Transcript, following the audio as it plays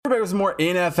Back with some more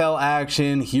NFL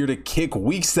action here to kick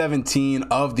week 17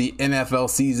 of the NFL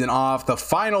season off, the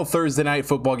final Thursday night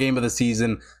football game of the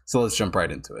season. So let's jump right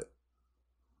into it.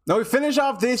 Now we finish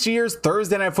off this year's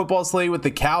Thursday night football slate with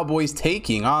the Cowboys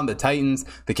taking on the Titans.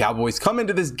 The Cowboys come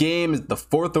into this game as the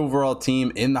 4th overall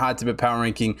team in the Hot Tip Power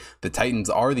Ranking. The Titans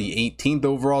are the 18th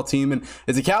overall team, and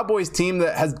it's a Cowboys team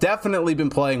that has definitely been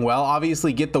playing well.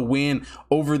 Obviously get the win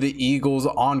over the Eagles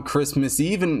on Christmas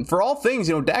Eve, and for all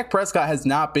things, Dak Prescott has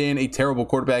not been a terrible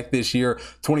quarterback this year,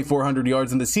 2,400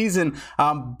 yards in the season,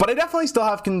 but I definitely still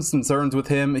have concerns with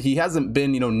him. He hasn't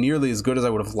been nearly as good as I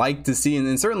would have liked to see,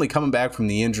 and certainly coming back from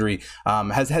the injury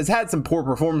has had some poor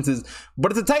performances,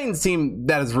 but it's a Titans team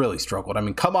that has really struggled. I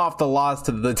mean, come off the loss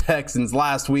to the Texans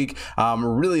last week,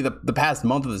 really the past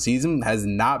month of the season has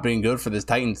not been good for this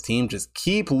Titans team. Just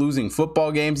keep losing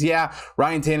football games. Yeah,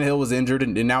 Ryan Tannehill was injured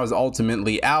and now is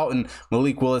ultimately out, and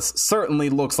Malik Willis certainly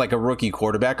looks like a rookie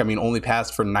quarterback. I mean, only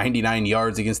passed for 99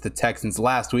 yards against the Texans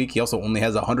last week. He also only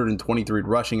has 123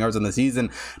 rushing yards in the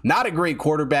season. Not a great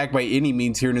quarterback by any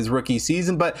means here in his rookie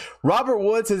season, but Robert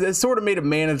Woods has sort of made it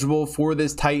manageable for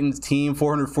this Titans team.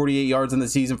 448 yards in the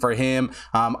season for him.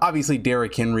 Obviously,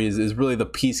 Derrick Henry is really the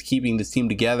piece keeping this team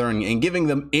together and giving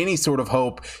them any sort of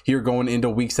hope here going into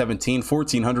week 17.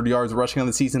 1,400 yards rushing on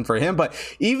the season for him. But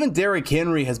even Derrick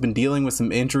Henry has been dealing with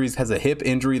some injuries, has a hip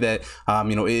injury that,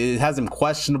 it has him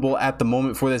questionable at the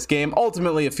moment for this game.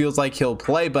 Ultimately, it feels like he'll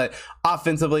play, but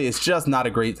offensively, it's just not a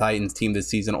great Titans team this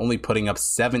season, only putting up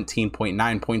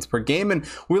 17.9 points per game. And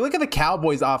we look at the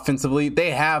Cowboys offensively,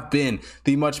 they have been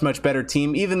the much better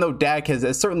team, even though Dak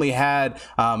has certainly had,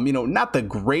 not the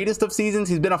greatest of seasons.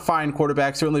 He's been a fine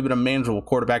quarterback, certainly been a manageable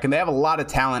quarterback, and they have a lot of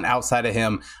talent outside of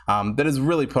him that has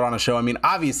really put on a show. I mean,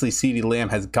 obviously, CeeDee Lamb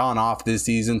has gone off this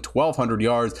season, 1,200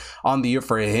 yards on the year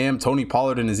for him. Tony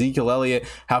Pollard and Ezekiel Elliott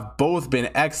have both been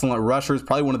excellent rushers,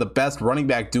 probably one of the best running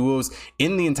back duos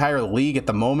in the entire league at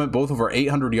the moment, both over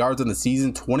 800 yards in the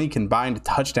season, 20 combined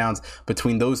touchdowns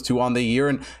between those two on the year.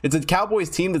 And it's a Cowboys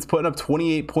team that's putting up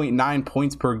 28.9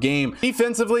 points per game.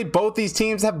 Defensively, both these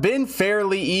teams have been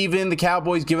fairly even. The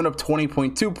Cowboys giving up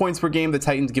 20.2 points per game, the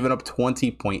Titans giving up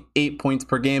 20.8 points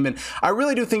per game. And I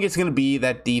really do think it's going to be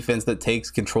that defense that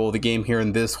takes control of the game here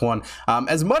in this one.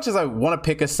 As much as I want to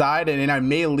pick a side, and I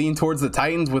may lean towards the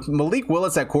Titans with Malik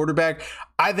Willis at quarterback,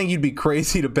 I think you'd be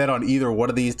crazy to bet on either one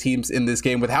of these teams in this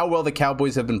game. With how well the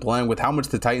Cowboys have been playing, with how much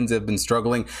the Titans have been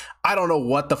struggling, I don't know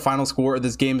what the final score of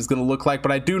this game is going to look like,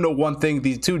 but I do know one thing.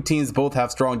 These two teams both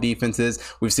have strong defenses.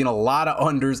 We've seen a lot of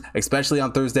unders, especially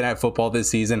on Thursday Night Football this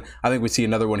season. I think we see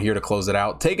another one here to close it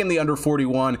out. Taking the under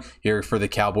 41 here for the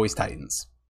Cowboys Titans.